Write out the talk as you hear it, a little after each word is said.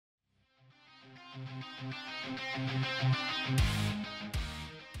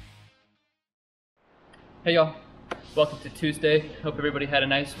Hey y'all, welcome to Tuesday. Hope everybody had a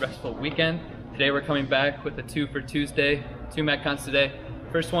nice restful weekend. Today we're coming back with a 2 for Tuesday, 2 metcons today.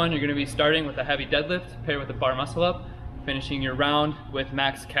 First one, you're going to be starting with a heavy deadlift paired with a bar muscle up, finishing your round with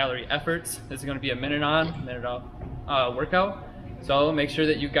max calorie efforts. This is going to be a minute on, minute off workout. So make sure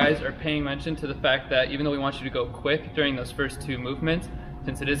that you guys are paying attention to the fact that even though we want you to go quick during those first 2 movements,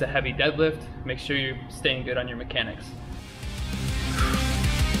 since it is a heavy deadlift, make sure you're staying good on your mechanics.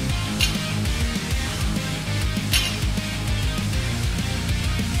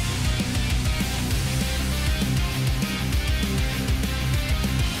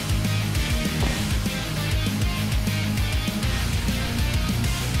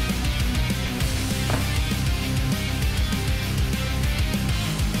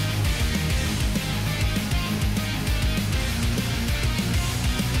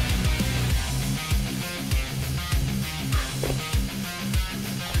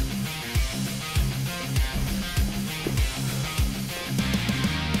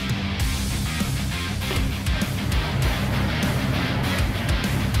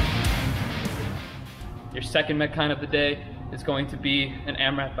 Your second metcon of the day is going to be an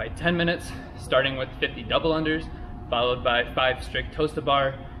AMRAP by 10 minutes, starting with 50 double unders, followed by 5 strict toes to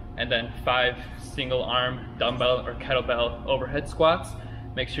bar, and then 5 single arm dumbbell or kettlebell overhead squats.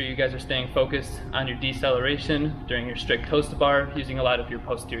 Make sure you guys are staying focused on your deceleration during your strict toes to bar, using a lot of your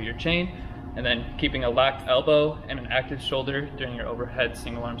posterior chain, and then keeping a locked elbow and an active shoulder during your overhead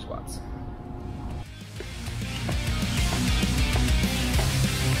single arm squats.